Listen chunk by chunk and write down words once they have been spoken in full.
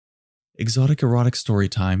Exotic Erotic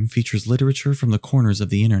Storytime features literature from the corners of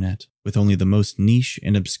the internet, with only the most niche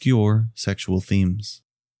and obscure sexual themes.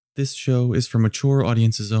 This show is for mature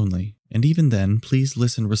audiences only, and even then, please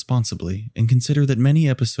listen responsibly and consider that many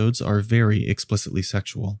episodes are very explicitly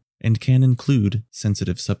sexual and can include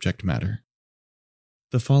sensitive subject matter.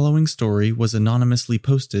 The following story was anonymously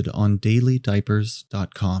posted on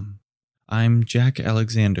dailydiapers.com. I'm Jack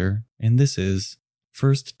Alexander, and this is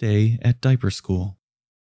First Day at Diaper School.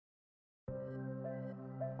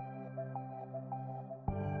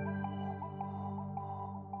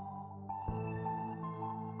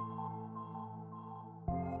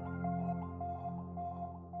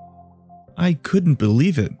 I couldn't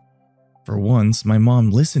believe it. For once, my mom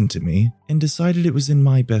listened to me and decided it was in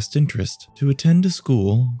my best interest to attend a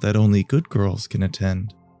school that only good girls can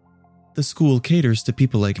attend. The school caters to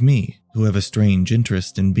people like me who have a strange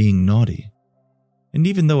interest in being naughty. And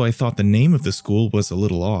even though I thought the name of the school was a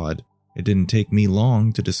little odd, it didn't take me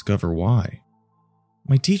long to discover why.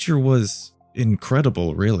 My teacher was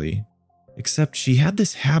incredible, really, except she had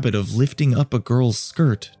this habit of lifting up a girl's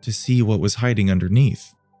skirt to see what was hiding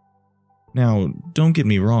underneath. Now, don't get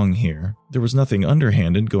me wrong here, there was nothing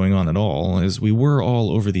underhanded going on at all, as we were all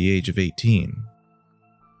over the age of 18.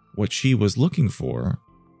 What she was looking for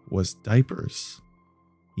was diapers.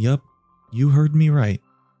 Yup, you heard me right.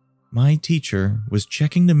 My teacher was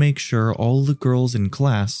checking to make sure all the girls in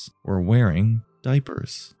class were wearing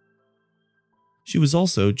diapers. She was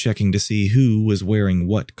also checking to see who was wearing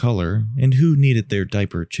what color and who needed their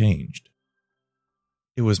diaper changed.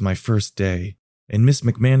 It was my first day, and Miss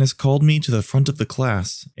McManus called me to the front of the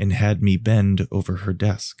class and had me bend over her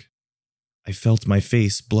desk. I felt my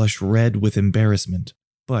face blush red with embarrassment,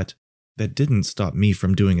 but that didn't stop me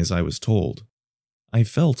from doing as I was told. I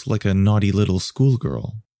felt like a naughty little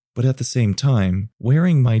schoolgirl, but at the same time,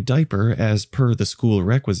 wearing my diaper as per the school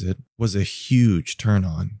requisite was a huge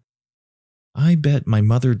turn-on. I bet my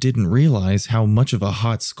mother didn't realize how much of a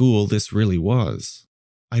hot school this really was.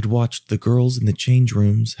 I'd watched the girls in the change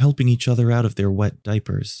rooms helping each other out of their wet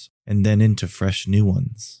diapers, and then into fresh new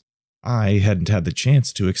ones. I hadn't had the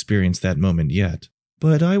chance to experience that moment yet,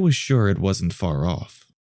 but I was sure it wasn't far off.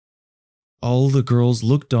 All the girls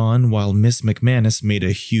looked on while Miss McManus made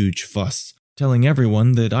a huge fuss, telling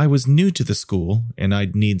everyone that I was new to the school and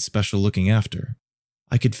I'd need special looking after.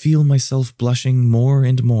 I could feel myself blushing more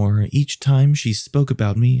and more each time she spoke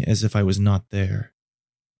about me as if I was not there.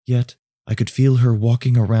 Yet, I could feel her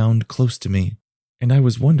walking around close to me, and I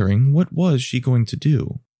was wondering what was she going to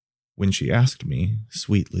do, when she asked me,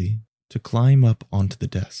 sweetly, to climb up onto the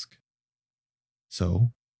desk.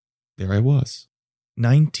 So, there I was,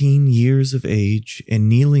 19 years of age and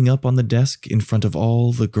kneeling up on the desk in front of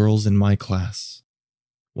all the girls in my class.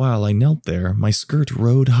 While I knelt there, my skirt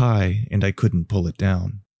rode high and I couldn't pull it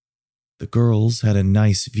down. The girls had a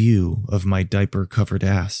nice view of my diaper-covered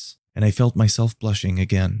ass, and I felt myself blushing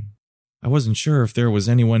again. I wasn't sure if there was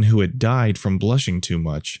anyone who had died from blushing too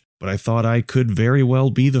much, but I thought I could very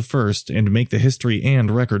well be the first and make the history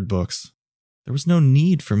and record books. There was no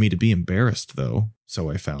need for me to be embarrassed, though,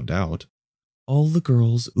 so I found out. All the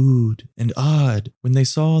girls oohed and ahed when they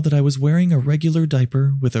saw that I was wearing a regular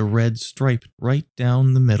diaper with a red stripe right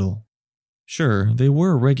down the middle. Sure, they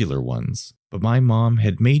were regular ones, but my mom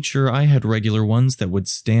had made sure I had regular ones that would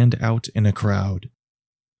stand out in a crowd.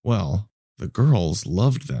 Well, the girls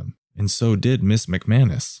loved them. And so did Miss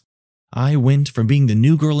McManus. I went from being the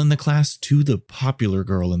new girl in the class to the popular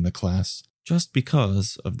girl in the class, just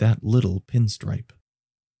because of that little pinstripe.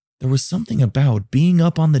 There was something about being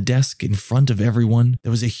up on the desk in front of everyone that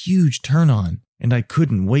was a huge turn-on, and I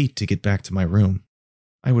couldn't wait to get back to my room.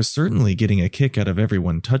 I was certainly getting a kick out of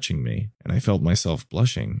everyone touching me, and I felt myself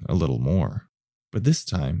blushing a little more. But this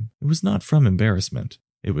time, it was not from embarrassment,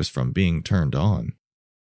 it was from being turned on.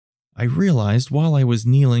 I realized while I was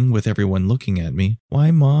kneeling with everyone looking at me why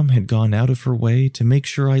Mom had gone out of her way to make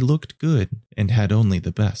sure I looked good and had only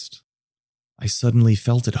the best. I suddenly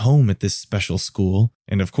felt at home at this special school,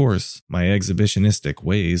 and of course, my exhibitionistic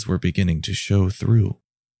ways were beginning to show through.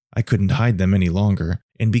 I couldn't hide them any longer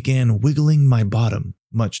and began wiggling my bottom,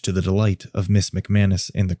 much to the delight of Miss McManus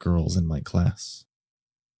and the girls in my class.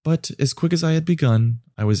 But as quick as I had begun,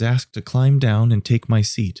 I was asked to climb down and take my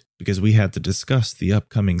seat because we had to discuss the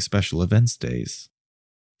upcoming special events days.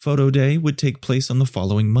 Photo day would take place on the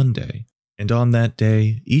following Monday, and on that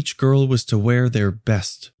day, each girl was to wear their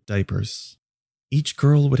best diapers. Each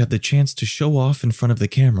girl would have the chance to show off in front of the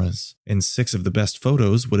cameras, and 6 of the best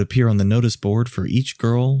photos would appear on the notice board for each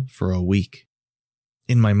girl for a week.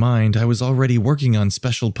 In my mind, I was already working on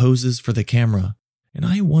special poses for the camera, and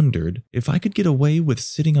I wondered if I could get away with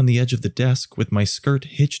sitting on the edge of the desk with my skirt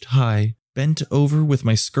hitched high, bent over with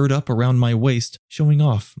my skirt up around my waist, showing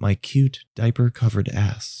off my cute diaper-covered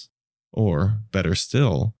ass. Or, better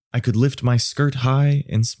still, I could lift my skirt high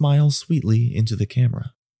and smile sweetly into the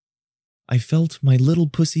camera. I felt my little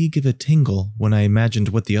pussy give a tingle when I imagined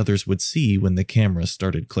what the others would see when the camera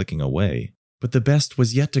started clicking away. But the best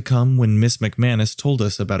was yet to come when Miss McManus told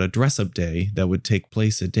us about a dress-up day that would take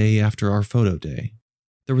place a day after our photo day.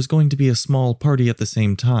 There was going to be a small party at the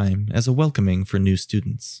same time as a welcoming for new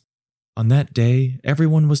students. On that day,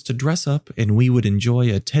 everyone was to dress up and we would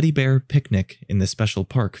enjoy a teddy bear picnic in the special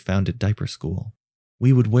park found at Diaper School.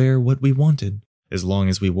 We would wear what we wanted, as long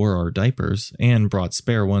as we wore our diapers and brought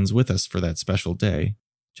spare ones with us for that special day,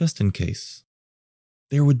 just in case.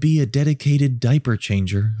 There would be a dedicated diaper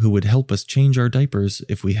changer who would help us change our diapers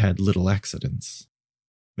if we had little accidents.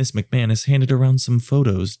 Miss McManus handed around some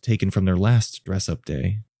photos taken from their last dress-up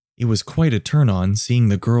day. It was quite a turn-on seeing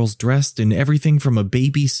the girls dressed in everything from a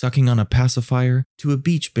baby sucking on a pacifier to a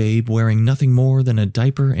beach babe wearing nothing more than a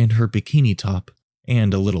diaper and her bikini top,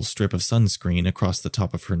 and a little strip of sunscreen across the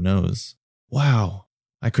top of her nose. Wow,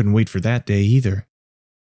 I couldn't wait for that day either.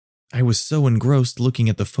 I was so engrossed looking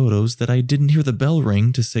at the photos that I didn't hear the bell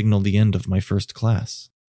ring to signal the end of my first class.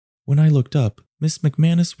 When I looked up, Miss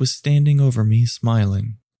McManus was standing over me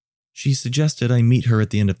smiling. She suggested I meet her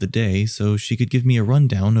at the end of the day so she could give me a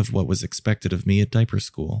rundown of what was expected of me at Diaper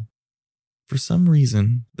School. For some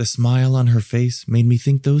reason, the smile on her face made me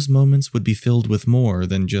think those moments would be filled with more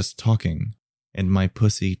than just talking, and my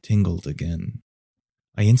pussy tingled again.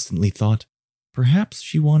 I instantly thought, perhaps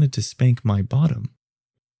she wanted to spank my bottom.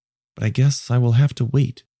 But I guess I will have to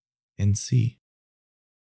wait and see.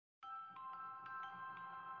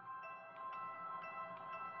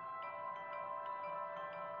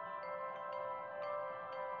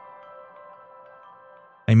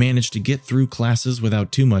 I managed to get through classes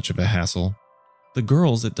without too much of a hassle. The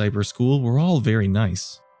girls at Diaper School were all very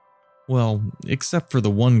nice. Well, except for the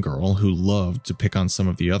one girl who loved to pick on some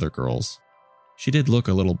of the other girls. She did look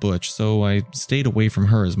a little butch, so I stayed away from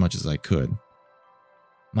her as much as I could.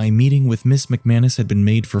 My meeting with Miss McManus had been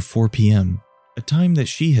made for 4 p.m., a time that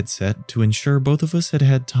she had set to ensure both of us had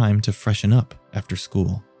had time to freshen up after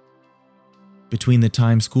school. Between the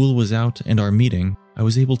time school was out and our meeting, I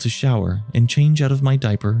was able to shower and change out of my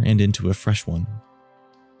diaper and into a fresh one.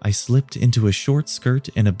 I slipped into a short skirt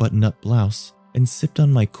and a button-up blouse and sipped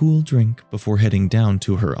on my cool drink before heading down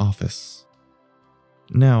to her office.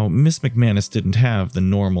 Now, Miss McManus didn't have the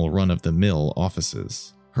normal run-of-the-mill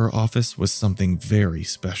offices. Her office was something very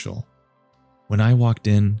special. When I walked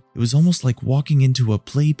in, it was almost like walking into a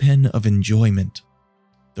playpen of enjoyment.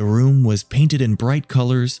 The room was painted in bright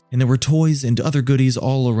colors, and there were toys and other goodies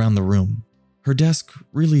all around the room. Her desk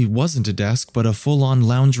really wasn't a desk, but a full-on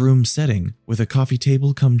lounge room setting, with a coffee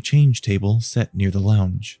table come change table set near the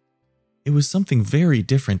lounge. It was something very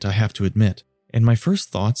different, I have to admit, and my first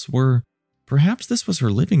thoughts were, perhaps this was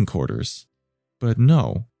her living quarters. But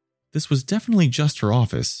no. This was definitely just her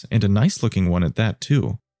office, and a nice-looking one at that,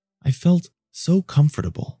 too. I felt so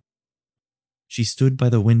comfortable. She stood by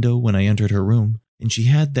the window when I entered her room, and she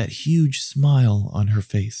had that huge smile on her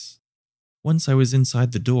face. Once I was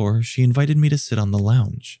inside the door, she invited me to sit on the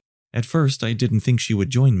lounge. At first, I didn't think she would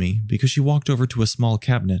join me because she walked over to a small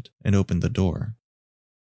cabinet and opened the door.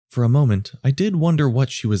 For a moment, I did wonder what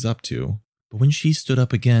she was up to, but when she stood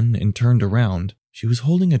up again and turned around, she was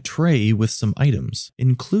holding a tray with some items,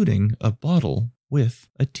 including a bottle with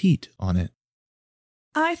a teat on it.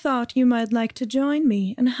 I thought you might like to join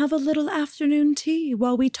me and have a little afternoon tea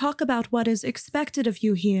while we talk about what is expected of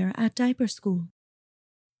you here at Diaper School.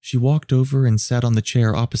 She walked over and sat on the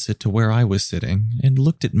chair opposite to where I was sitting and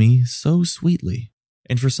looked at me so sweetly.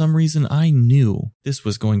 And for some reason, I knew this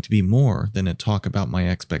was going to be more than a talk about my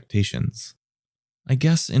expectations. I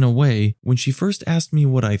guess, in a way, when she first asked me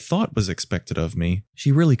what I thought was expected of me,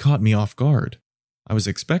 she really caught me off guard. I was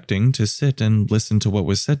expecting to sit and listen to what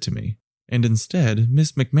was said to me, and instead,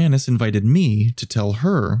 Miss McManus invited me to tell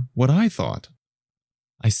her what I thought.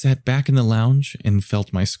 I sat back in the lounge and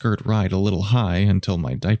felt my skirt ride a little high until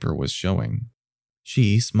my diaper was showing.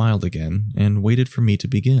 She smiled again and waited for me to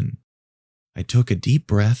begin. I took a deep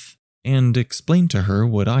breath and explained to her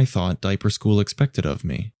what I thought Diaper School expected of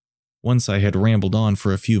me. Once I had rambled on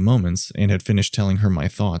for a few moments and had finished telling her my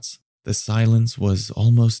thoughts, the silence was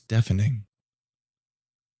almost deafening.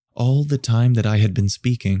 All the time that I had been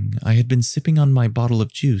speaking, I had been sipping on my bottle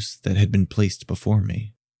of juice that had been placed before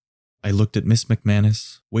me. I looked at Miss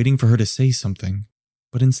McManus, waiting for her to say something,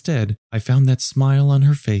 but instead, I found that smile on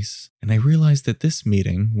her face, and I realized that this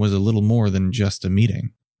meeting was a little more than just a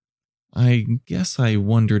meeting. I guess I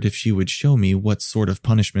wondered if she would show me what sort of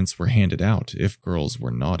punishments were handed out if girls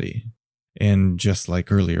were naughty. And just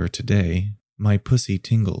like earlier today, my pussy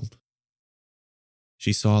tingled.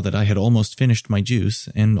 She saw that I had almost finished my juice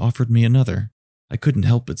and offered me another. I couldn't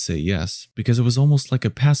help but say yes, because it was almost like a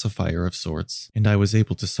pacifier of sorts, and I was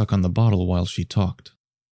able to suck on the bottle while she talked.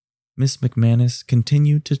 Miss McManus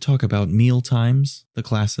continued to talk about meal times, the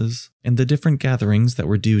classes, and the different gatherings that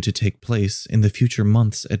were due to take place in the future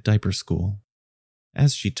months at diaper school.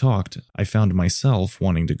 As she talked, I found myself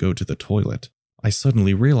wanting to go to the toilet. I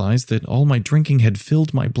suddenly realized that all my drinking had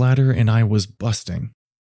filled my bladder and I was busting.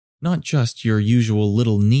 Not just your usual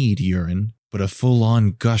little need urine, but a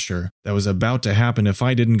full-on gusher that was about to happen if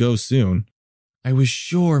I didn't go soon. I was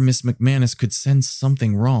sure Miss McManus could sense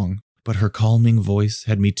something wrong, but her calming voice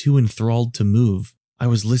had me too enthralled to move. I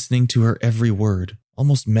was listening to her every word,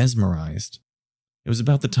 almost mesmerized. It was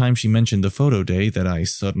about the time she mentioned the photo day that I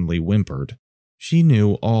suddenly whimpered. She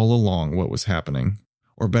knew all along what was happening,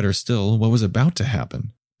 or better still, what was about to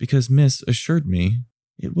happen, because Miss assured me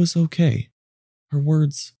it was okay. Her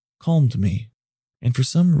words calmed me, and for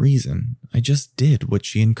some reason, I just did what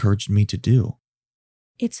she encouraged me to do.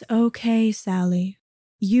 It's okay, Sally.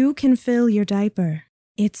 You can fill your diaper.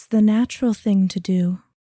 It's the natural thing to do.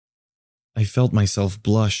 I felt myself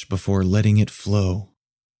blush before letting it flow.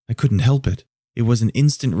 I couldn't help it. It was an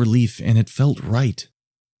instant relief and it felt right.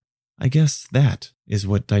 I guess that is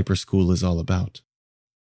what diaper school is all about.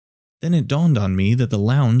 Then it dawned on me that the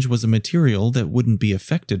lounge was a material that wouldn't be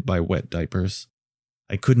affected by wet diapers.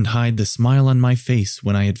 I couldn't hide the smile on my face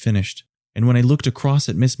when I had finished, and when I looked across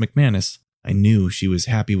at Miss McManus, I knew she was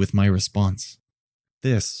happy with my response.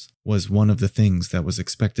 This was one of the things that was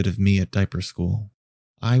expected of me at diaper school.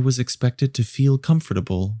 I was expected to feel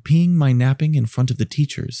comfortable peeing my napping in front of the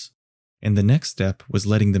teachers, and the next step was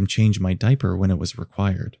letting them change my diaper when it was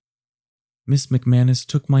required. Miss McManus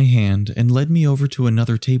took my hand and led me over to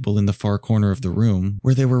another table in the far corner of the room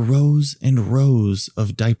where there were rows and rows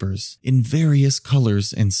of diapers in various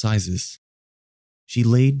colors and sizes. She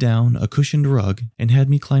laid down a cushioned rug and had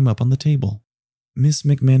me climb up on the table. Miss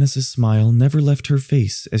McManus's smile never left her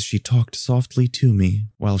face as she talked softly to me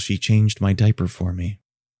while she changed my diaper for me.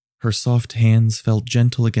 Her soft hands felt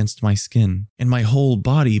gentle against my skin, and my whole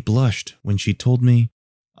body blushed when she told me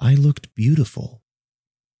I looked beautiful.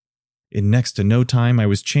 In next to no time, I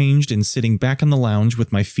was changed and sitting back on the lounge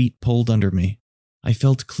with my feet pulled under me. I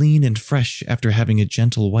felt clean and fresh after having a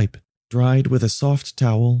gentle wipe, dried with a soft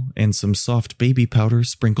towel and some soft baby powder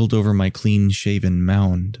sprinkled over my clean-shaven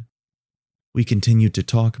mound. We continued to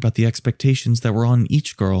talk about the expectations that were on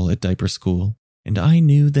each girl at diaper school, and I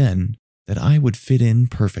knew then that I would fit in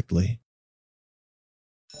perfectly.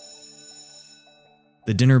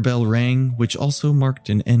 The dinner bell rang, which also marked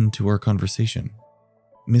an end to our conversation.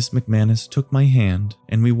 Miss McManus took my hand,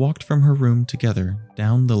 and we walked from her room together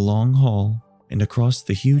down the long hall and across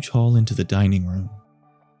the huge hall into the dining room.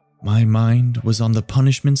 My mind was on the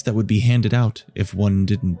punishments that would be handed out if one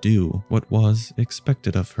didn't do what was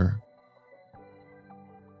expected of her.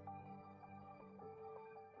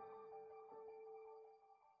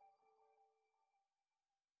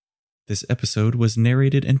 This episode was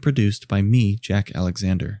narrated and produced by me, Jack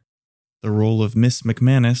Alexander. The role of Miss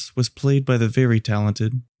McManus was played by the very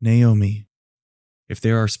talented Naomi. If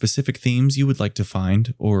there are specific themes you would like to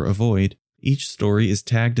find or avoid, each story is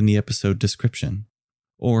tagged in the episode description.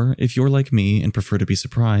 Or, if you're like me and prefer to be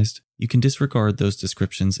surprised, you can disregard those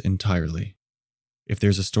descriptions entirely. If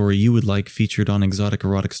there's a story you would like featured on Exotic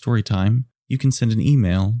Erotic Storytime, you can send an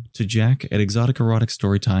email to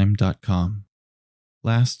jack@exoticeroticstorytime.com.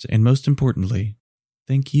 Last and most importantly,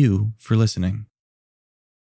 thank you for listening.